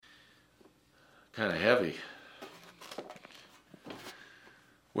Kind of heavy.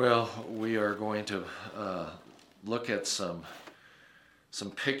 Well, we are going to look at some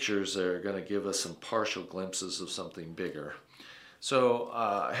pictures that are going to give us some partial glimpses of something bigger. So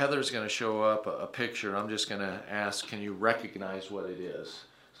Heather's going to show up a picture. I'm just going to ask, can you recognize what it is?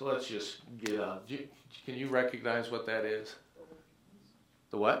 So let's just get on. Can you recognize what that is?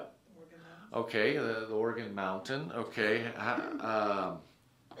 The what? Okay, the Organ Mountain. Okay.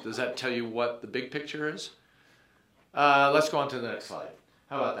 Does that tell you what the big picture is? Let's go on to the next slide.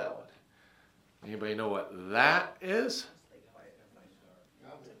 How about that one? Anybody know what that is?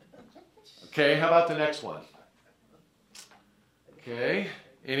 Okay, how about the next one? Okay,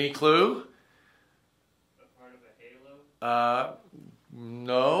 any clue? A part of a halo?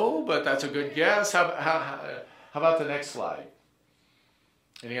 No, but that's a good guess. How about the next slide?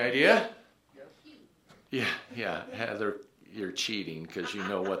 Any idea? Yeah, Heather, you're cheating because you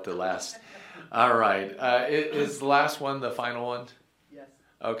know what the last... All right, is the last one the final one? Yes.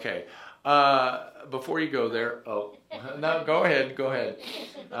 Okay. Before you go there, no, go ahead.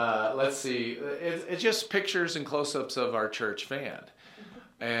 Let's see. It's just pictures and close-ups of our church van.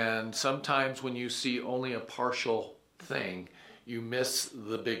 And sometimes when you see only a partial thing, you miss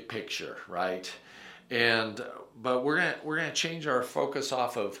the big picture, right? But we're gonna change our focus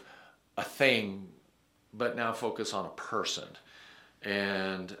off of a thing, but now focus on a person.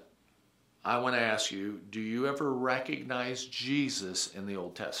 And I want to ask you, do you ever recognize Jesus in the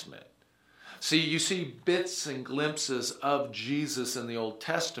Old Testament? See, you see bits and glimpses of Jesus in the Old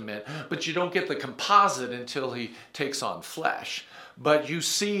Testament, but you don't get the composite until he takes on flesh. But you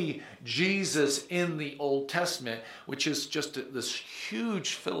see Jesus in the Old Testament, which is just this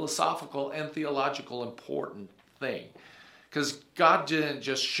huge philosophical and theological important thing. Because God didn't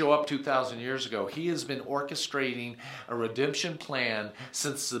just show up 2,000 years ago. He has been orchestrating a redemption plan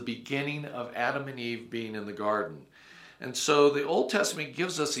since the beginning of Adam and Eve being in the garden. And so the Old Testament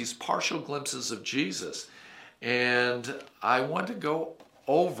gives us these partial glimpses of Jesus. And I want to go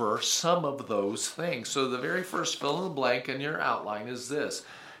over some of those things. So the very first fill in the blank in your outline is this.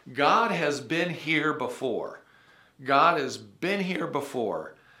 God has been here before. God has been here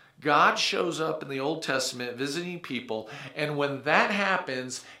before. God shows up in the Old Testament visiting people, and when that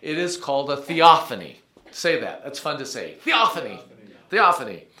happens, it is called a theophany. Say that. That's fun to say. Theophany.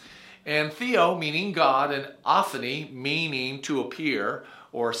 Theophany. And theo meaning God, and ophany meaning to appear,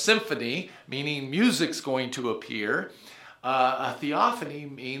 or symphony meaning music's going to appear. A theophany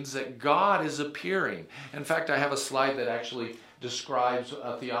means that God is appearing. In fact, I have a slide that actually describes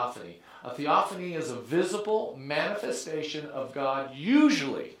a theophany. A theophany is a visible manifestation of God,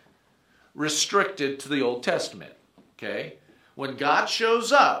 usually restricted to the Old Testament. Okay? When God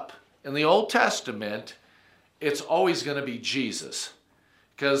shows up in the Old Testament, it's always going to be Jesus.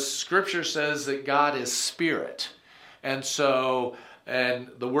 Because Scripture says that God is spirit. And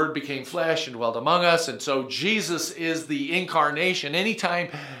the Word became flesh and dwelt among us. And so Jesus is the incarnation.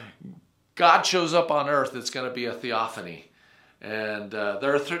 Anytime God shows up on earth, it's going to be a theophany. And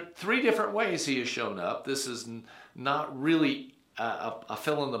there are three different ways he has shown up. This is not really a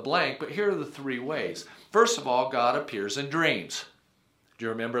fill in the blank, but here are the three ways. First of all, God appears in dreams. Do you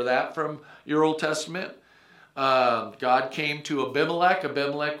remember that from your Old Testament? God came to Abimelech.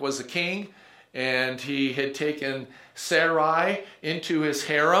 Abimelech was a king, and he had taken Sarai into his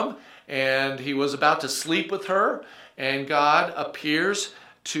harem, and he was about to sleep with her, and God appears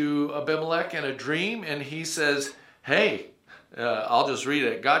to Abimelech in a dream, and he says, hey, I'll just read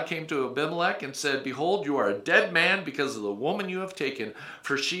it. God came to Abimelech and said, behold, you are a dead man because of the woman you have taken,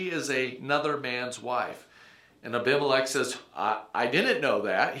 for she is another man's wife. And Abimelech says, I didn't know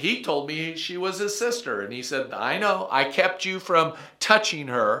that. He told me she was his sister. And he said, I know, I kept you from touching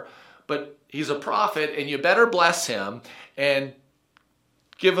her, but he's a prophet and you better bless him and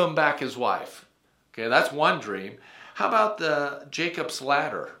give him back his wife. Okay, that's one dream. How about the Jacob's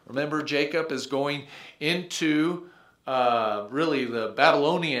ladder? Remember, Jacob is going into really the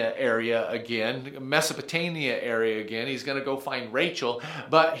Babylonia area again, Mesopotamia area again. He's going to go find Rachel,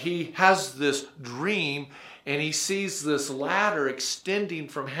 but he has this dream and he sees this ladder extending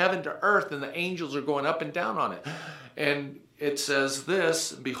from heaven to earth, and the angels are going up and down on it. And it says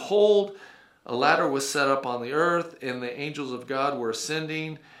this, behold, a ladder was set up on the earth, and the angels of God were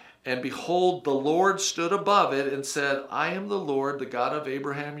ascending. And behold, the Lord stood above it and said, I am the Lord, the God of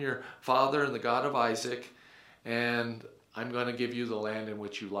Abraham, your father, and the God of Isaac, and I'm going to give you the land in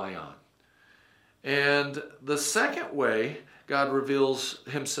which you lie on. And the second way God reveals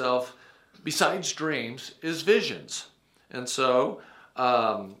himself, besides dreams, is visions. And so,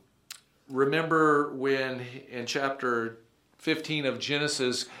 remember when in chapter 15 of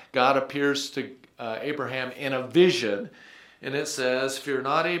Genesis, God appears to Abraham in a vision. And it says, "Fear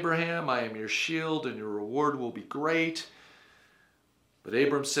not, Abraham, I am your shield, and your reward will be great." But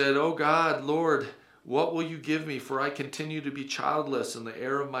Abram said, "O God, Lord, what will you give me? For I continue to be childless, and the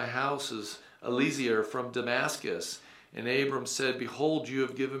heir of my house is Eliezer from Damascus." And Abram said, "Behold, you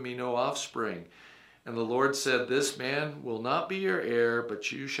have given me no offspring." And the Lord said, "This man will not be your heir,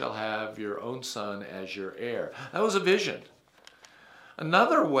 but you shall have your own son as your heir." That was a vision.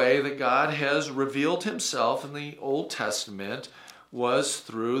 Another way that God has revealed himself in the Old Testament was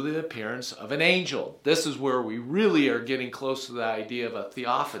through the appearance of an angel. This is where we really are getting close to the idea of a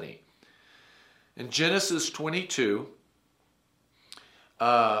theophany. In Genesis 22,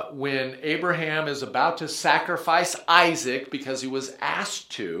 when Abraham is about to sacrifice Isaac because he was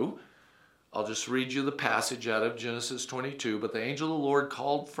asked to, I'll just read you the passage out of Genesis 22. "But the angel of the Lord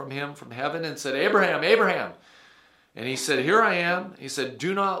called from him from heaven and said, 'Abraham, Abraham.' And he said, 'Here I am.' He said,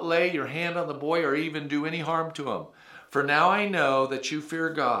 'Do not lay your hand on the boy or even do any harm to him. For now I know that you fear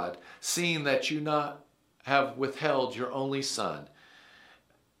God, seeing that you not have withheld your only son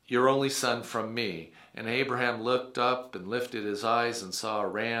from me.' And Abraham looked up and lifted his eyes and saw a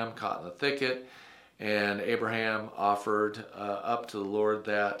ram caught in the thicket. And Abraham offered up to the Lord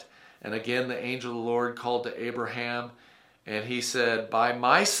that. And again the angel of the Lord called to Abraham, and he said, 'By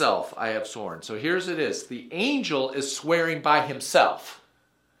myself I have sworn.'" So here's it is. The angel is swearing by himself.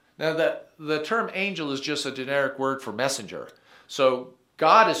 Now the term angel is just a generic word for messenger. So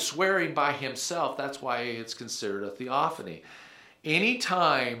God is swearing by himself. That's why it's considered a theophany.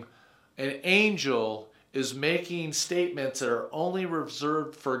 Anytime an angel is making statements that are only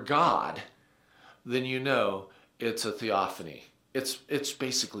reserved for God, then you know it's a theophany. It's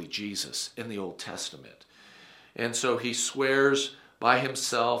basically Jesus in the Old Testament. And so he swears by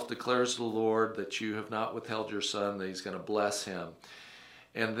himself, declares to the Lord that you have not withheld your son, that he's going to bless him.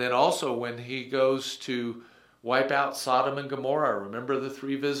 And then also when he goes to wipe out Sodom and Gomorrah, remember the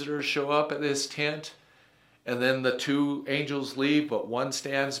 3 visitors show up at his tent? And then the 2 angels leave, but one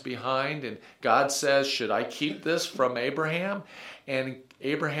stands behind. And God says, "Should I keep this from Abraham?" And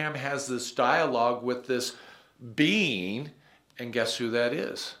Abraham has this dialogue with this being. And guess who that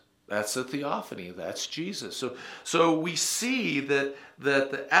is? That's a theophany. That's Jesus. So we see that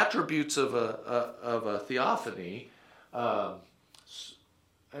the attributes of a theophany. Let's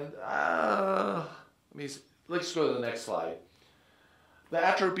go to the next slide. The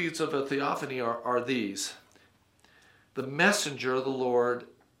attributes of a theophany are these. The messenger of the Lord,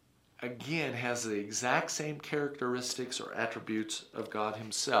 again, has the exact same characteristics or attributes of God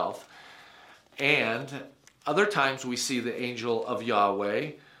himself. And other times we see the angel of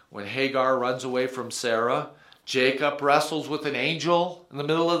Yahweh. When Hagar runs away from Sarah, Jacob wrestles with an angel in the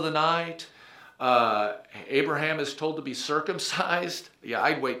middle of the night. Abraham is told to be circumcised. Yeah,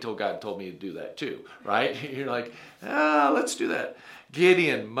 I'd wait till God told me to do that too, right? You're like, let's do that.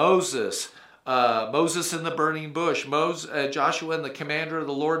 Gideon, Moses in the burning bush, Joshua and the commander of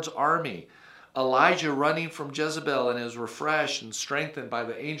the Lord's army. Elijah running from Jezebel and is refreshed and strengthened by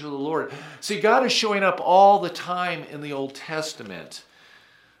the angel of the Lord. See, God is showing up all the time in the Old Testament.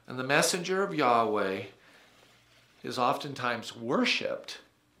 And the messenger of Yahweh is oftentimes worshipped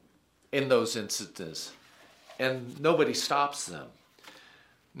in those instances. And nobody stops them.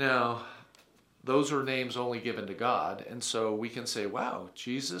 Now, those are names only given to God. And so we can say, wow,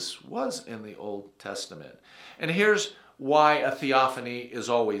 Jesus was in the Old Testament. And here's why a theophany is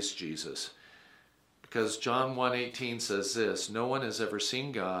always Jesus. Because John 1:18 says this, "No one has ever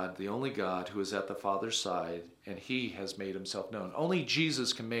seen God, the only God who is at the Father's side, and he has made himself known." Only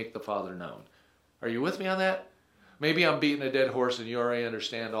Jesus can make the Father known. Are you with me on that? Maybe I'm beating a dead horse and you already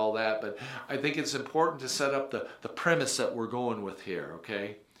understand all that, but I think it's important to set up the premise that we're going with here,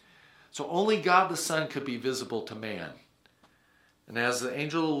 okay? So only God the Son could be visible to man. And as the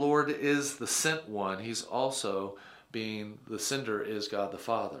angel of the Lord is the sent one, he's also being the sender is God the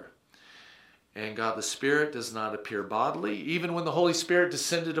Father. And God the Spirit does not appear bodily. Even when the Holy Spirit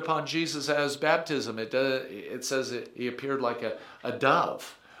descended upon Jesus as baptism, it says he appeared like a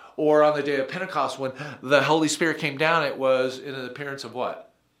dove. Or on the day of Pentecost, when the Holy Spirit came down, it was in an appearance of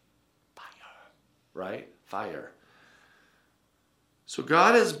what? Fire. Right? Fire. So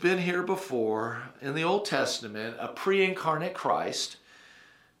God has been here before in the Old Testament, a pre-incarnate Christ,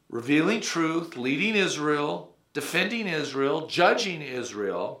 revealing truth, leading Israel, defending Israel, judging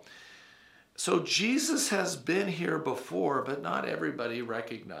Israel. So Jesus has been here before, but not everybody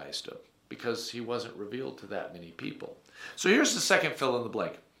recognized him because he wasn't revealed to that many people. So here's the second fill in the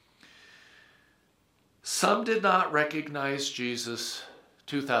blank. Some did not recognize Jesus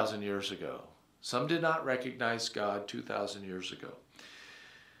 2,000 years ago. Some did not recognize God 2,000 years ago.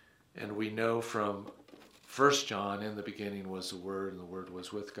 And we know from 1 John, in the beginning was the Word, and the Word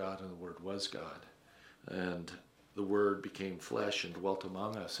was with God, and the Word was God. And the Word became flesh and dwelt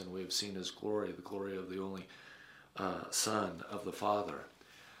among us, and we have seen His glory, the glory of the only Son of the Father.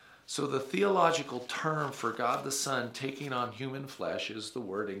 So the theological term for God the Son taking on human flesh is the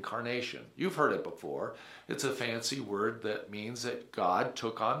word incarnation. You've heard it before. It's a fancy word that means that God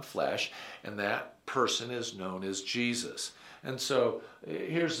took on flesh, and that person is known as Jesus. And so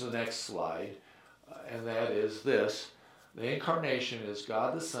here's the next slide, and that is this. The incarnation is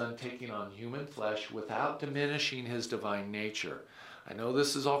God the Son taking on human flesh without diminishing His divine nature. I know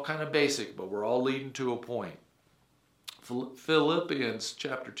this is all kind of basic, but we're all leading to a point. Philippians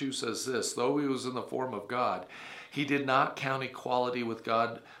chapter 2 says this, though He was in the form of God, He did not count equality with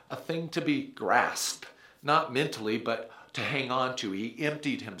God a thing to be grasped, not mentally, but to hang on to. He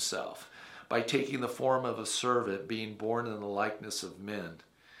emptied Himself by taking the form of a servant, being born in the likeness of men.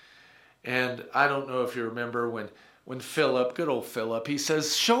 And I don't know if you remember when Philip, good old Philip, he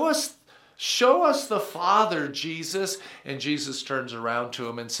says, show us the Father, Jesus. And Jesus turns around to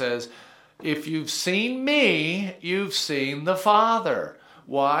him and says, if you've seen me, you've seen the Father.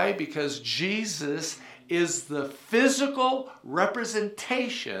 Why? Because Jesus is the physical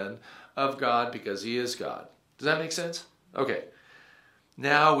representation of God because He is God. Does that make sense? Okay.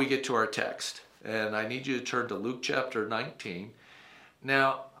 Now we get to our text. And I need you to turn to Luke chapter 19.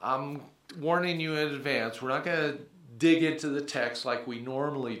 Now, I'm warning you in advance. We're not going to dig into the text like we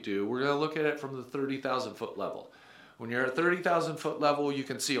normally do. We're going to look at it from the 30,000 foot level. When you're at 30,000 foot level, you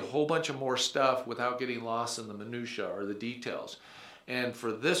can see a whole bunch of more stuff without getting lost in the minutia or the details. And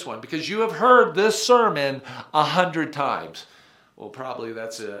for this one, because you have heard this sermon 100 times. Well, probably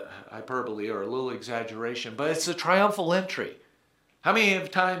that's a hyperbole or a little exaggeration, but it's a triumphal entry. How many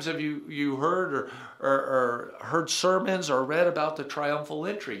times have you heard or heard sermons or read about the triumphal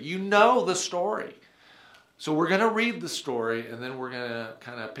entry? You know the story. So we're going to read the story, and then we're going to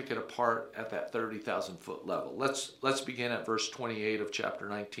kind of pick it apart at that 30,000 foot level. Let's begin at verse 28 of chapter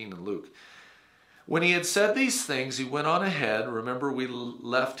 19 in Luke. When He had said these things, He went on ahead. Remember, we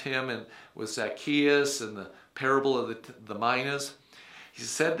left him with Zacchaeus and the parable of the minas. He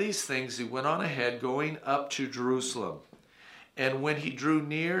said these things. He went on ahead, going up to Jerusalem. And when He drew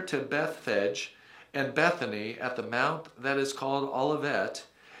near to Bethphage and Bethany at the mount that is called Olivet,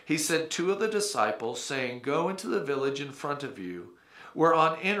 He sent two of the disciples, saying, go into the village in front of you, where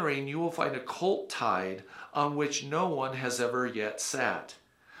on entering you will find a colt tied on which no one has ever yet sat.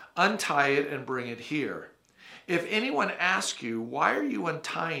 Untie it and bring it here. If anyone asks you, why are you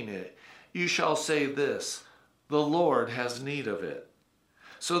untying it? You shall say this, the Lord has need of it.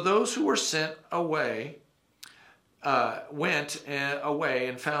 So those who were sent away went away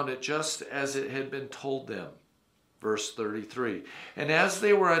and found it just as it had been told them. Verse 33, and as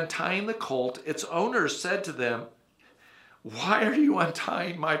they were untying the colt, its owners said to them, why are you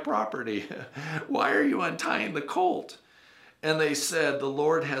untying my property? Why are you untying the colt? And they said, the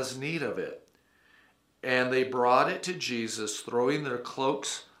Lord has need of it. And they brought it to Jesus, throwing their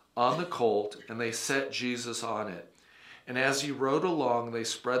cloaks on the colt, and they set Jesus on it. And as He rode along, they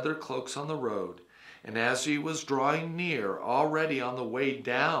spread their cloaks on the road. And as He was drawing near, already on the way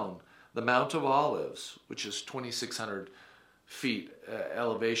down the Mount of Olives, which is 2,600 feet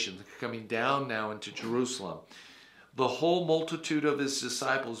elevation, coming down now into Jerusalem, the whole multitude of His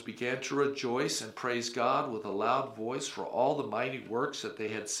disciples began to rejoice and praise God with a loud voice for all the mighty works that they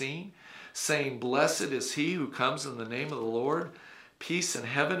had seen, saying, blessed is He who comes in the name of the Lord, peace in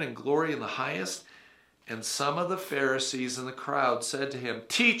heaven and glory in the highest. And some of the Pharisees in the crowd said to Him,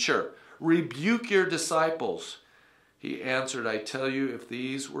 Teacher, rebuke your disciples. He answered, I tell you, if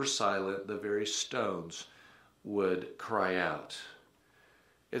these were silent, the very stones would cry out.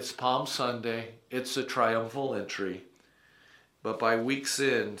 It's Palm Sunday. It's a triumphal entry. But by week's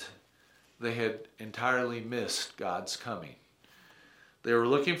end, they had entirely missed God's coming. They were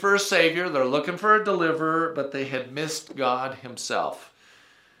looking for a Savior. They're looking for a deliverer, but they had missed God Himself.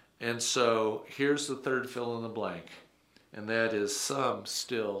 And so here's the third fill in the blank. And that is, some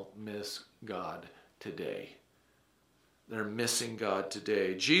still miss God today. They're missing God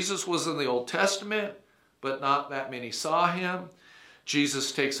today. Jesus was in the Old Testament, but not that many saw Him.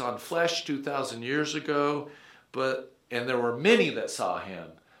 Jesus takes on flesh 2,000 years ago, and there were many that saw Him,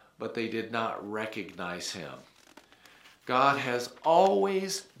 but they did not recognize Him. God has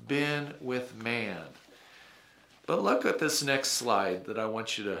always been with man. But look at this next slide that I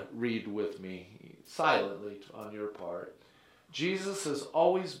want you to read with me, silently on your part. Jesus has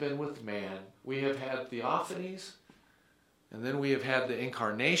always been with man. We have had theophanies, and then we have had the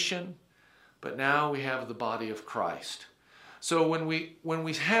incarnation. but now we have the body of Christ. So when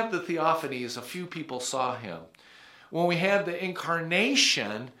we had the theophanies, a few people saw him. When we had the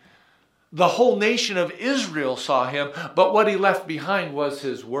incarnation, the whole nation of Israel saw him, but what he left behind was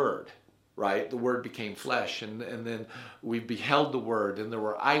his word, right? The word became flesh, and then we beheld the word, and there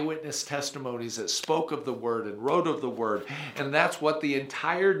were eyewitness testimonies that spoke of the word and wrote of the word, and that's what the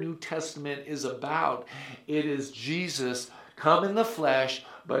entire New Testament is about. It is Jesus come in the flesh,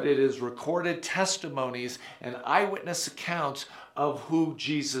 but it is recorded testimonies and eyewitness accounts of who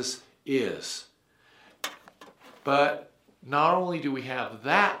Jesus is. But not only do we have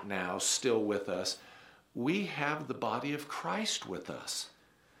that now still with us, we have the body of Christ with us.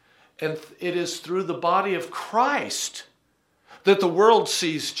 And it is through the body of Christ that the world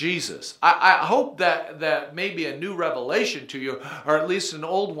sees Jesus. I hope that may be a new revelation to you, or at least an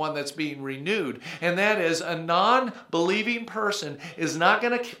old one that's being renewed. And that is, a non-believing person is not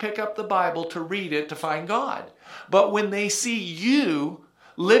going to pick up the Bible to read it to find God. But when they see you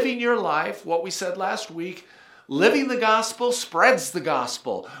living your life, what we said last week, living the gospel spreads the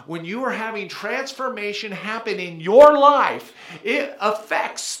gospel. When you are having transformation happen in your life, it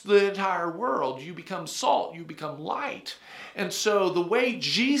affects the entire world. You become salt, you become light. And so the way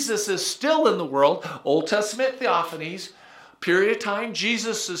Jesus is still in the world, Old Testament theophanies, period of time,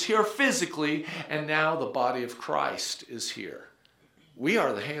 Jesus is here physically, and now the body of Christ is here. We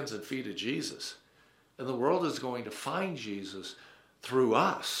are the hands and feet of Jesus. And the world is going to find Jesus through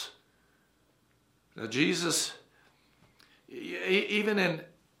us. Now Jesus, even in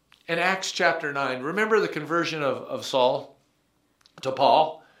Acts chapter 9, remember the conversion of Saul to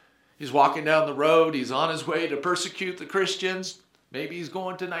Paul? He's walking down the road. He's on his way to persecute the Christians. Maybe he's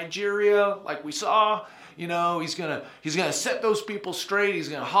going to Nigeria, like we saw. You know, he's gonna set those people straight. He's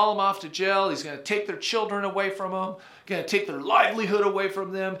gonna haul them off to jail. He's gonna take their children away from them. Gonna take their livelihood away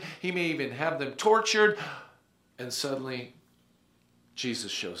from them. He may even have them tortured. And suddenly,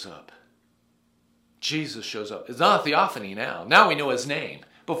 Jesus shows up. Jesus shows up. It's not a theophany now. Now we know his name.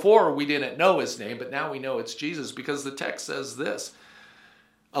 Before we didn't know his name, but now we know it's Jesus because the text says this.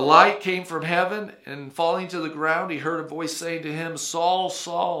 A light came from heaven, and falling to the ground, he heard a voice saying to him, Saul,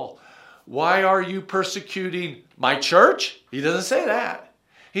 Saul, why are you persecuting my church? He doesn't say that.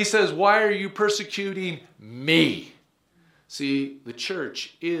 He says, why are you persecuting me? See, the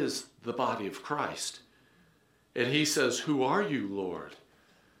church is the body of Christ. And he says, who are you, Lord?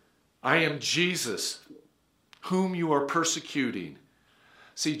 I am Jesus, whom you are persecuting.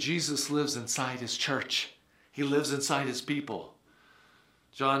 See, Jesus lives inside his church. He lives inside his people.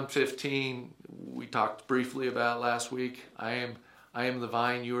 John 15, we talked briefly about last week. I am the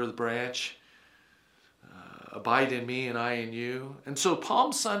vine, you are the branch. Abide in me and I in you. And so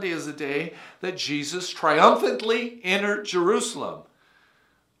Palm Sunday is the day that Jesus triumphantly entered Jerusalem.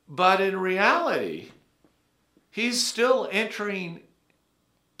 But in reality, he's still entering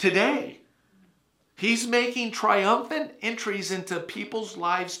today. He's making triumphant entries into people's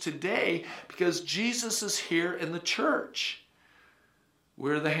lives today because Jesus is here in the church.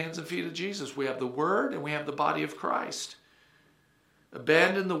 We're the hands and feet of Jesus. We have the Word and we have the body of Christ.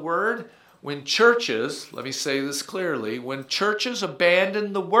 Abandon the Word. When churches, let me say this clearly, when churches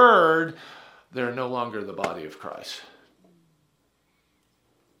abandon the Word, they're no longer the body of Christ.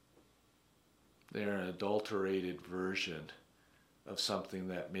 They're an adulterated version of something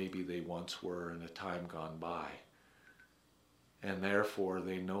that maybe they once were in a time gone by. And therefore,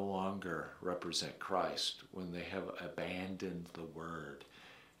 they no longer represent Christ when they have abandoned the Word.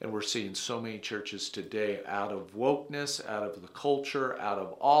 And we're seeing so many churches today out of wokeness, out of the culture, out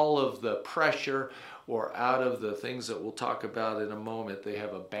of all of the pressure, or out of the things that we'll talk about in a moment. They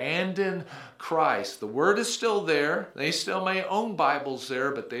have abandoned Christ. The Word is still there. They still may own Bibles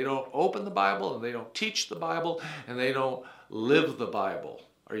there, but they don't open the Bible, and they don't teach the Bible, and they don't live the Bible.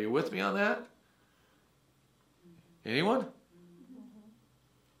 Are you with me on that? Anyone?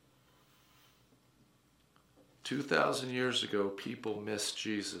 2,000 years ago, people missed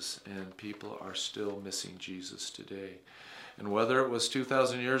Jesus, and people are still missing Jesus today. And whether it was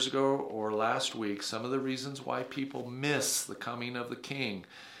 2,000 years ago or last week, some of the reasons why people miss the coming of the King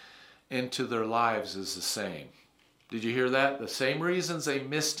into their lives is the same. Did you hear that? The same reasons they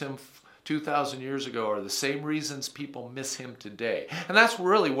missed him 2,000 years ago are the same reasons people miss him today. And that's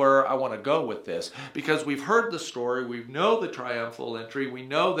really where I want to go with this, because we've heard the story, we know the triumphal entry, we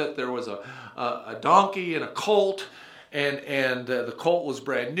know that there was a donkey and a colt, and the colt was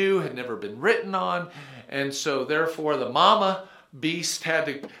brand new, had never been ridden on, and so therefore the mama beast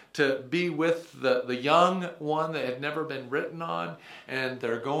had to be with the young one that had never been ridden on, and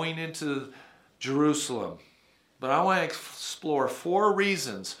they're going into Jerusalem. But I want to explore 4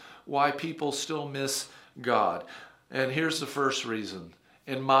 reasons why people still miss God. And here's the first reason,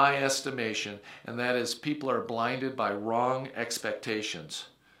 in my estimation, and that is people are blinded by wrong expectations.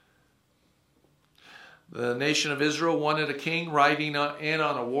 The nation of Israel wanted a king riding in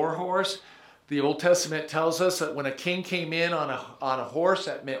on a war horse. The Old Testament tells us that when a king came in on a horse,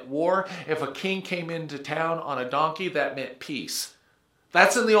 that meant war. If a king came into town on a donkey, that meant peace.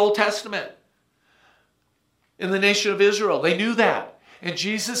 That's in the Old Testament. In the nation of Israel, they knew that. And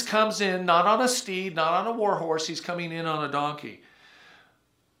Jesus comes in not on a steed, not on a war horse. He's coming in on a donkey.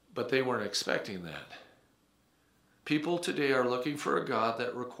 But they weren't expecting that. People today are looking for a God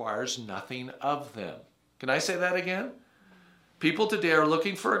that requires nothing of them. Can I say that again? People today are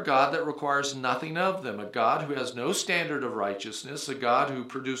looking for a God that requires nothing of them, a God who has no standard of righteousness, a God who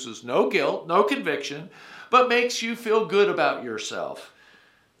produces no guilt, no conviction, but makes you feel good about yourself.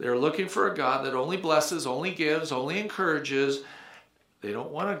 They're looking for a God that only blesses, only gives, only encourages. They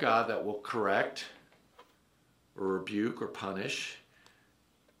don't want a God that will correct or rebuke or punish,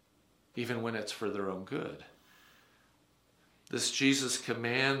 even when it's for their own good. This Jesus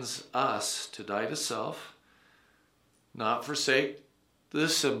commands us to die to self, not forsake the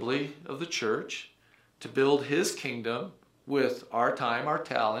assembly of the church, to build his kingdom with our time, our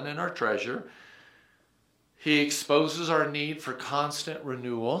talent, and our treasure. He exposes our need for constant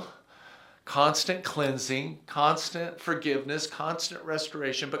renewal, constant cleansing, constant forgiveness, constant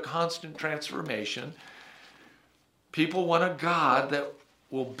restoration, but constant transformation. People want a God that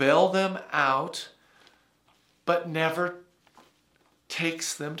will bail them out, but never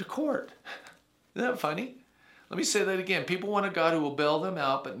takes them to court. Isn't that funny? Let me say that again. People want a God who will bail them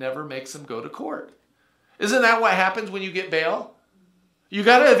out, but never makes them go to court. Isn't that what happens when you get bail? You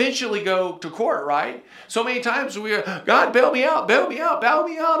got to eventually go to court, right? So many times we are, God, bail me out, bail me out, bail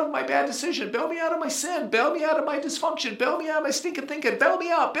me out of my bad decision, bail me out of my sin, bail me out of my dysfunction, bail me out of my stinking thinking, bail me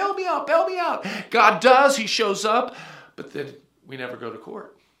out, bail me out, bail me out. God does, he shows up, but then we never go to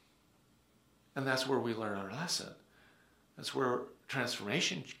court. And that's where we learn our lesson. That's where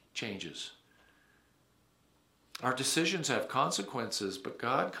transformation changes. Our decisions have consequences, but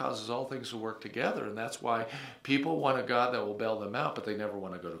God causes all things to work together, and that's why people want a God that will bail them out, but they never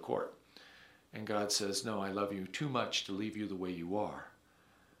want to go to court. And God says, no, I love you too much to leave you the way you are.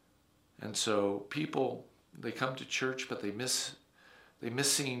 And so people, they come to church, but they miss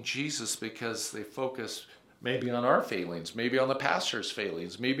seeing Jesus because they focus maybe on our failings, maybe on the pastor's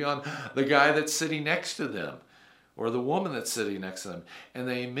failings, maybe on the guy that's sitting next to them, or the woman that's sitting next to them, and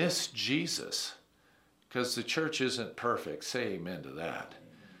they miss Jesus because the church isn't perfect. Say amen to that.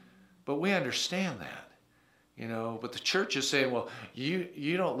 But we understand that, but the church is saying, well,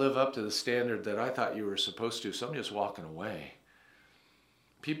 you don't live up to the standard that I thought you were supposed to, so I'm just walking away.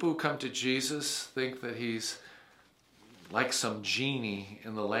 People who come to Jesus think that he's like some genie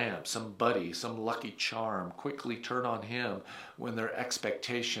in the lamp, some buddy, some lucky charm, quickly turn on him when their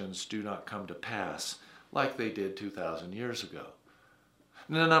expectations do not come to pass, like they did 2,000 years ago.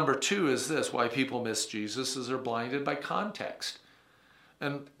 And then number two is this, why people miss Jesus is they're blinded by context.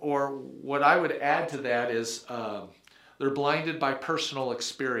 Or what I would add to that is they're blinded by personal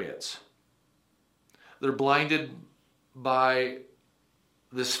experience. They're blinded by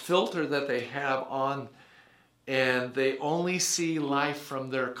this filter that they have on, and they only see life from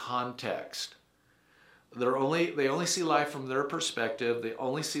their context. They only see life from their perspective. They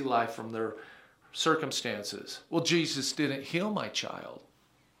only see life from their circumstances. Well, Jesus didn't heal my child.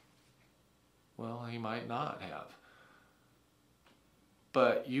 Well, he might not have.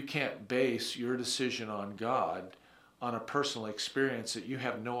 But you can't base your decision on God on a personal experience that you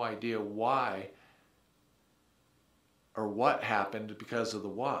have no idea why or what happened because of the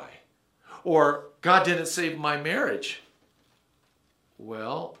why. Or God didn't save my marriage.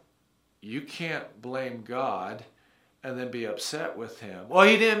 Well, you can't blame God and then be upset with him. Well,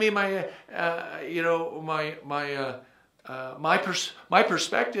 he didn't mean my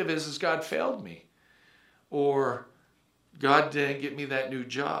perspective is God failed me, or God didn't get me that new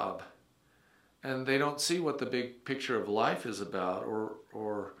job, and they don't see what the big picture of life is about,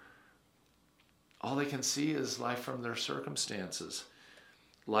 or all they can see is life from their circumstances.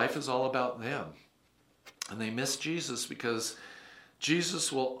 Life is all about them, and they miss Jesus because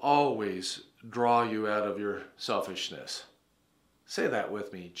Jesus will always draw you out of your selfishness. Say that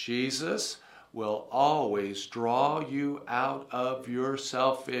with me. Jesus will always draw you out of your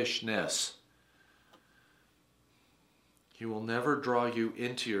selfishness. He will never draw you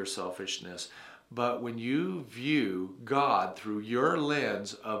into your selfishness. But when you view God through your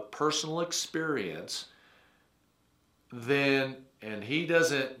lens of personal experience, then, and he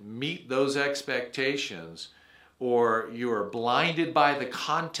doesn't meet those expectations, or you are blinded by the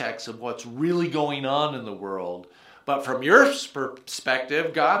context of what's really going on in the world. But from your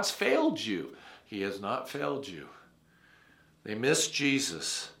perspective, God's failed you. He has not failed you. They missed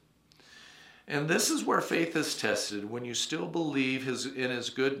Jesus. And this is where faith is tested, when you still believe in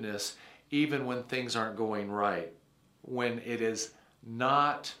his goodness, even when things aren't going right, when it is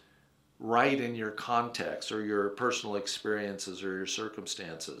not right in your context or your personal experiences or your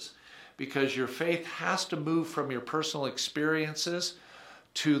circumstances. Because your faith has to move from your personal experiences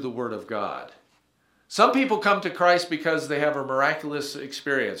to the Word of God. Some people come to Christ because they have a miraculous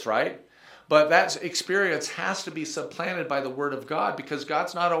experience, right? But that experience has to be supplanted by the Word of God, because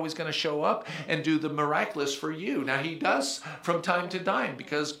God's not always going to show up and do the miraculous for you. Now, he does from time to time,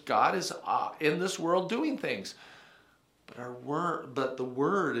 because God is in this world doing things. But the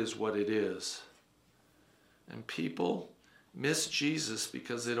Word is what it is. And people miss Jesus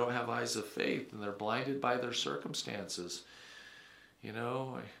because they don't have eyes of faith, and they're blinded by their circumstances. You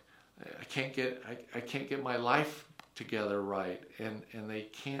know, I can't get my life together right, and they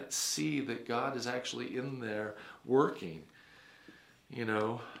can't see that God is actually in there working. You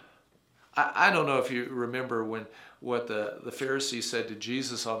know, I don't know if you remember what the Pharisees said to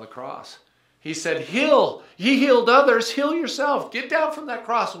Jesus on the cross. He said, he healed others, heal yourself. Get down from that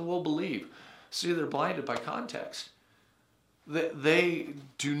cross and we'll believe. See, they're blinded by context. They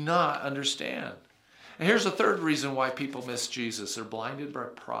do not understand. And here's the third reason why people miss Jesus. They're blinded by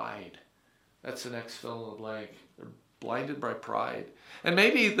pride. That's the next fill in the blank. They're blinded by pride. And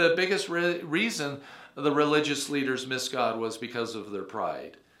maybe the biggest reason the religious leaders miss God was because of their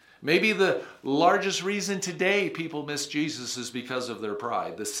pride. Maybe the largest reason today people miss Jesus is because of their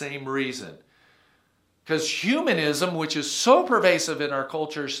pride. The same reason. Because humanism, which is so pervasive in our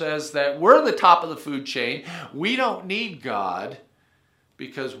culture, says that we're the top of the food chain. We don't need God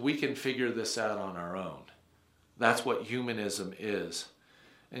because we can figure this out on our own. That's what humanism is.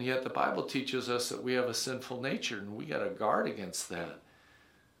 And yet the Bible teaches us that we have a sinful nature, and we got to guard against that.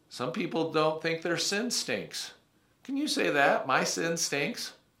 Some people don't think their sin stinks. Can you say that? My sin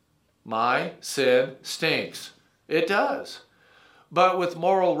stinks. My sin stinks. It does. But with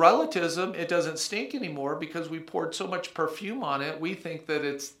moral relativism, it doesn't stink anymore because we poured so much perfume on it, we think that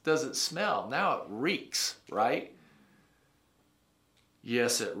it doesn't smell. Now it reeks, right?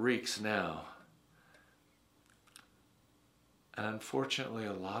 Yes, it reeks now. And unfortunately,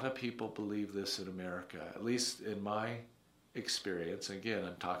 a lot of people believe this in America, at least in my experience. Again,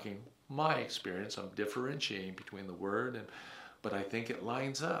 I'm talking my experience. I'm differentiating between the word, but I think it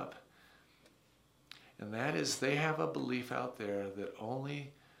lines up. And that is, they have a belief out there that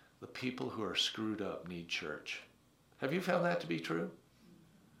only the people who are screwed up need church. Have you found that to be true?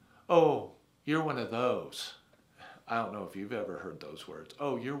 Oh, you're one of those. I don't know if you've ever heard those words.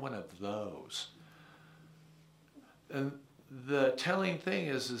 Oh, you're one of those. And the telling thing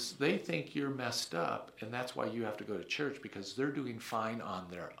is they think you're messed up, and that's why you have to go to church, because they're doing fine on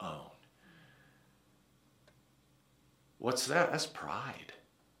their own. What's that? That's pride.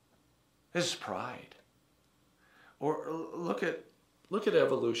 This is pride. Or look at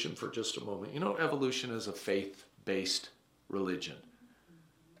evolution for just a moment. You know, evolution is a faith-based religion.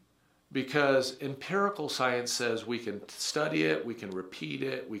 Because empirical science says we can study it, we can repeat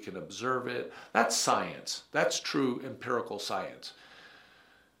it, we can observe it. That's science. That's true empirical science.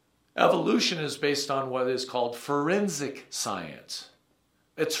 Evolution is based on what is called forensic science.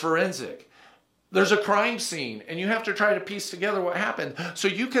 It's forensic. There's a crime scene, and you have to try to piece together what happened. So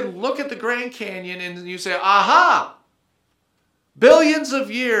you can look at the Grand Canyon and you say, aha! Billions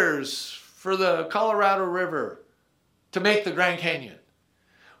of years for the Colorado River to make the Grand Canyon.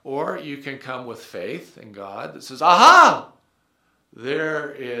 Or you can come with faith in God that says, aha!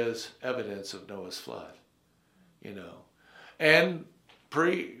 There is evidence of Noah's flood. You know. And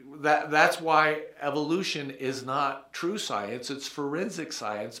that's why evolution is not true science. It's forensic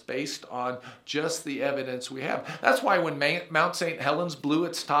science based on just the evidence we have. That's why when Mount St. Helens blew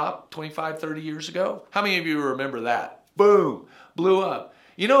its top 25, 30 years ago, how many of you remember that? Boom! Blew up.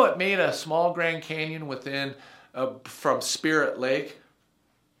 You know, it made a small Grand Canyon from Spirit Lake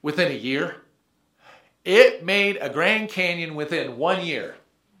within a year. It made a Grand Canyon within 1 year.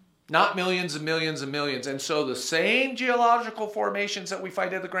 Not millions and millions and millions. And so the same geological formations that we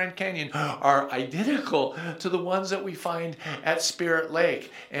find at the Grand Canyon are identical to the ones that we find at Spirit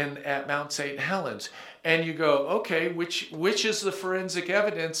Lake and at Mount St. Helens. And you go, okay, which is the forensic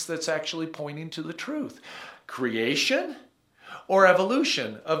evidence that's actually pointing to the truth? Creation or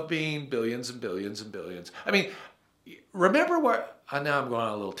evolution of being billions and billions and billions? I mean, remember what, now I'm going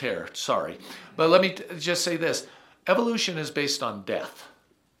on a little tear, sorry. But let me just say this. Evolution is based on death.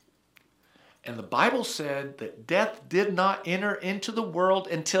 And the Bible said that death did not enter into the world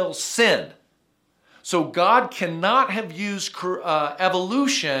until sin. So God cannot have used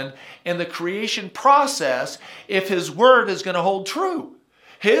evolution in the creation process if his word is going to hold true.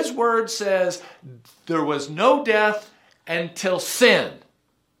 His word says there was no death until sin.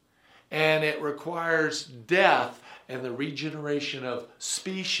 And it requires death and the regeneration of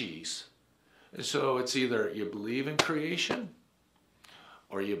species. And so it's either you believe in creation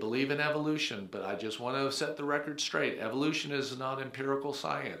or you believe in evolution. But I just want to set the record straight. Evolution is not empirical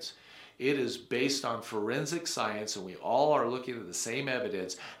science. It is based on forensic science, and we all are looking at the same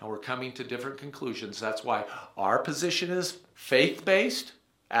evidence, and we're coming to different conclusions. That's why our position is faith-based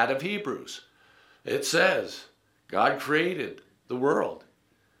out of Hebrews. It says God created the world,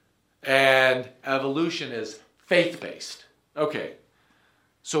 and evolution is faith-based. Okay,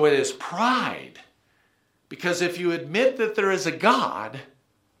 so it is pride, because if you admit that there is a God,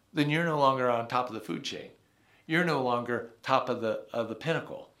 then you're no longer on top of the food chain. You're no longer top of the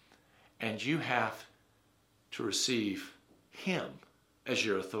pinnacle. And you have to receive him as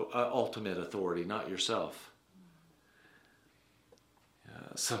your ultimate authority, not yourself.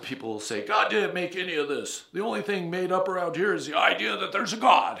 Some people will say, God didn't make any of this. The only thing made up around here is the idea that there's a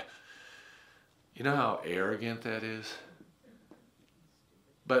God. You know how arrogant that is?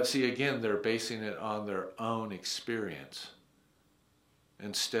 But see, again, they're basing it on their own experience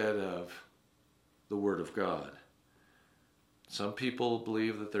instead of the Word of God. Some people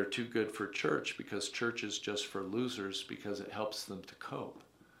believe that they're too good for church because church is just for losers because it helps them to cope.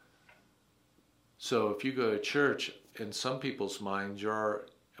 So if you go to church, in some people's minds,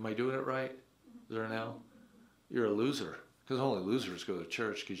 am I doing it right there now? You're a loser, because only losers go to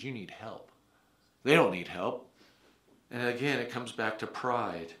church because you need help. They don't need help. And again, it comes back to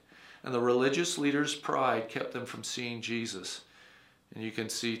pride. And the religious leaders' pride kept them from seeing Jesus. And you can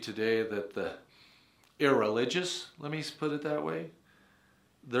see today that the irreligious, let me put it that way,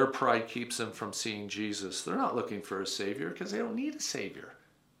 their pride keeps them from seeing Jesus. They're not looking for a Savior because they don't need a Savior.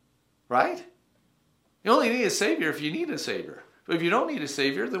 Right? You only need a Savior if you need a Savior. But if you don't need a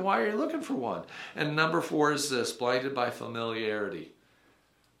Savior, then why are you looking for one? And number 4 is this, blinded by familiarity.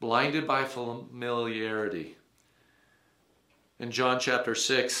 Blinded by familiarity. In John chapter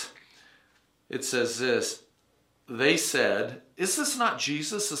 6, it says this, they said, is this not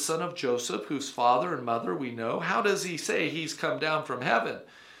Jesus, the son of Joseph, whose father and mother we know? How does he say he's come down from heaven?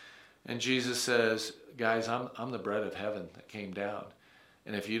 And Jesus says, guys, I'm the bread of heaven that came down.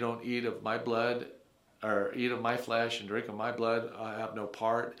 And if you don't eat of my blood or eat of my flesh and drink of my blood, I have no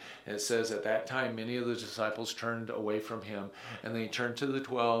part. And it says at that time, many of the disciples turned away from him. And then he turned to the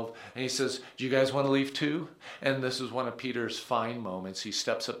 12 and he says, do you guys want to leave too? And this is one of Peter's fine moments. He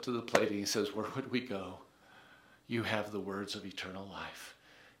steps up to the plate and he says, where would we go? You have the words of eternal life,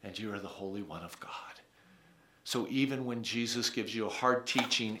 and you are the Holy One of God. So even when Jesus gives you a hard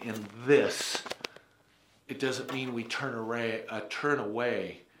teaching in this, it doesn't mean we turn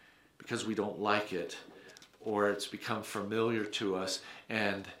away because we don't like it, or it's become familiar to us,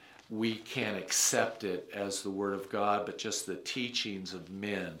 and we can't accept it as the Word of God, but just the teachings of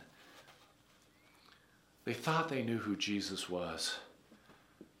men. They thought they knew who Jesus was,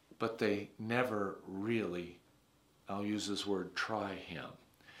 but they never really, I'll use this word, try him.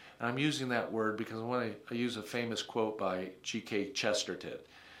 And I'm using that word because I use a famous quote by G.K. Chesterton.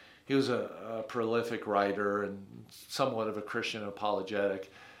 He was a prolific writer and somewhat of a Christian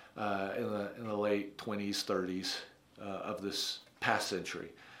apologetic in the late 20s, 30s of this past century.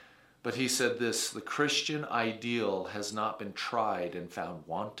 But he said this, the Christian ideal has not been tried and found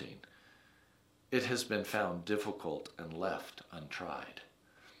wanting. It has been found difficult and left untried.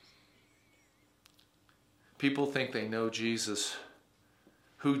 People think they know Jesus,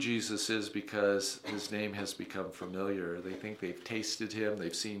 who Jesus is, because his name has become familiar. They think they've tasted him.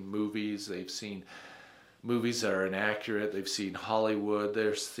 They've seen movies. They've seen movies that are inaccurate. They've seen Hollywood.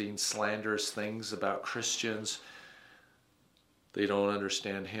 They've seen slanderous things about Christians. They don't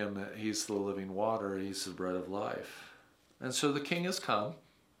understand him. He's the living water. He's the bread of life. And so the King has come.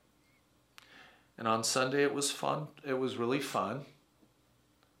 And on Sunday it was fun. It was really fun.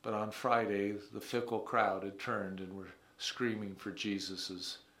 But on Friday, the fickle crowd had turned and were screaming for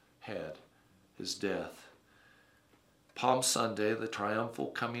Jesus' head, his death. Palm Sunday, the triumphal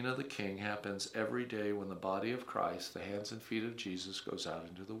coming of the King, happens every day when the body of Christ, the hands and feet of Jesus, goes out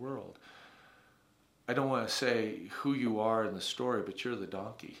into the world. I don't want to say who you are in the story, but you're the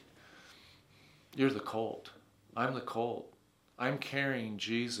donkey. You're the colt. I'm the colt. I'm carrying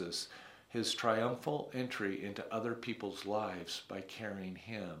Jesus, his triumphal entry into other people's lives by carrying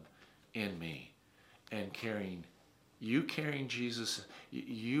him in me and carrying You carrying Jesus,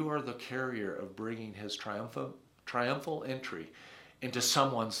 you are the carrier of bringing his triumphal entry into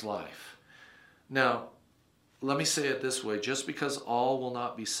someone's life. Now, let me say it this way. Just because all will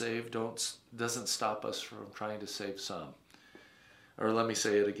not be saved doesn't stop us from trying to save some. Or let me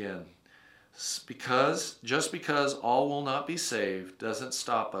say it again. Just because all will not be saved doesn't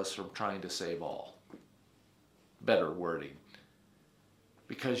stop us from trying to save all. Better wording.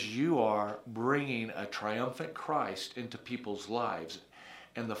 Because you are bringing a triumphant Christ into people's lives.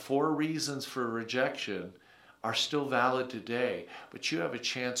 And the 4 reasons for rejection are still valid today, but you have a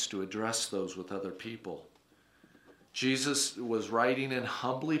chance to address those with other people. Jesus was writing and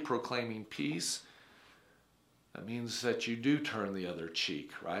humbly proclaiming peace. That means that you do turn the other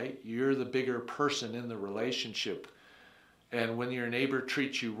cheek, right? You're the bigger person in the relationship. And when your neighbor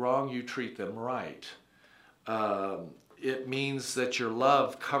treats you wrong, you treat them right. It means that your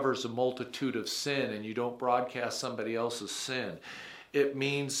love covers a multitude of sin and you don't broadcast somebody else's sin. It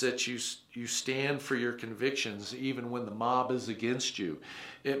means that you stand for your convictions even when the mob is against you.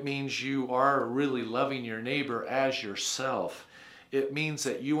 It means you are really loving your neighbor as yourself. It means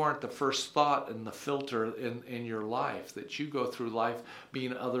that you aren't the first thought and the filter in your life, that you go through life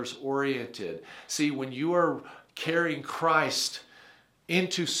being others oriented. See, when you are carrying Christ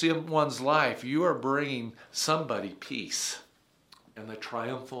into someone's life, you are bringing somebody peace and the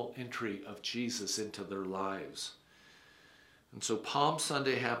triumphal entry of Jesus into their lives. And so Palm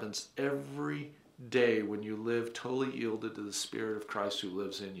Sunday happens every day when you live totally yielded to the Spirit of Christ who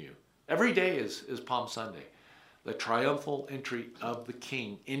lives in you. Every day is Palm Sunday. The triumphal entry of the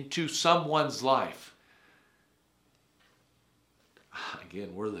King into someone's life.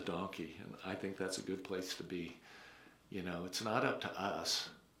 Again, we're the donkey, and I think that's a good place to be. You know, it's not up to us.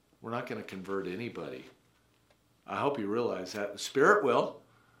 We're not going to convert anybody. I hope you realize that. The Spirit will,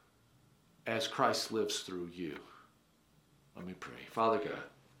 as Christ lives through you. Let me pray. Father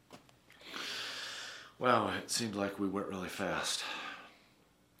God. Wow, it seemed like we went really fast.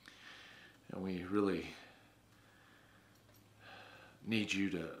 And we really need you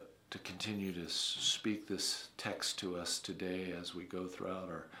to continue to speak this text to us today as we go throughout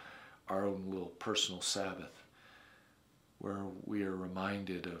our own little personal Sabbath, where we are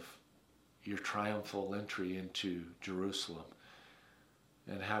reminded of your triumphal entry into Jerusalem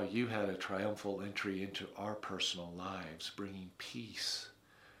and how you had a triumphal entry into our personal lives, bringing peace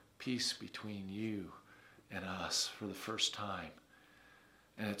between you and us for the first time.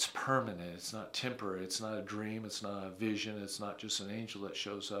 And it's permanent, it's not temporary, it's not a dream, it's not a vision, it's not just an angel that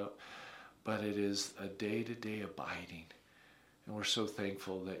shows up, but it is a day-to-day abiding. And we're so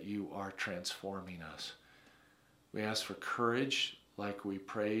thankful that you are transforming us. We ask for courage, like we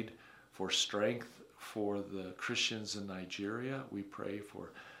prayed for strength for the Christians in Nigeria. We pray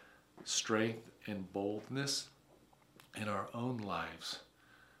for strength and boldness in our own lives,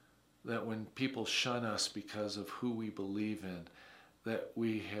 that when people shun us because of who we believe in, that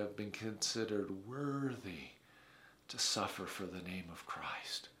we have been considered worthy to suffer for the name of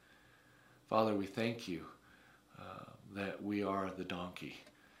Christ. Father, we thank you that we are the donkey.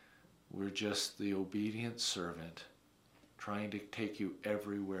 We're just the obedient servant trying to take you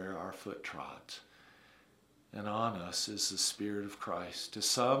everywhere our foot trods. And on us is the Spirit of Christ. To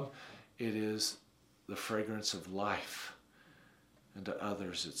some, it is the fragrance of life, and to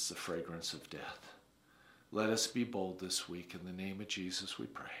others, it's the fragrance of death. Let us be bold this week. In the name of Jesus we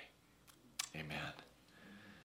pray. Amen.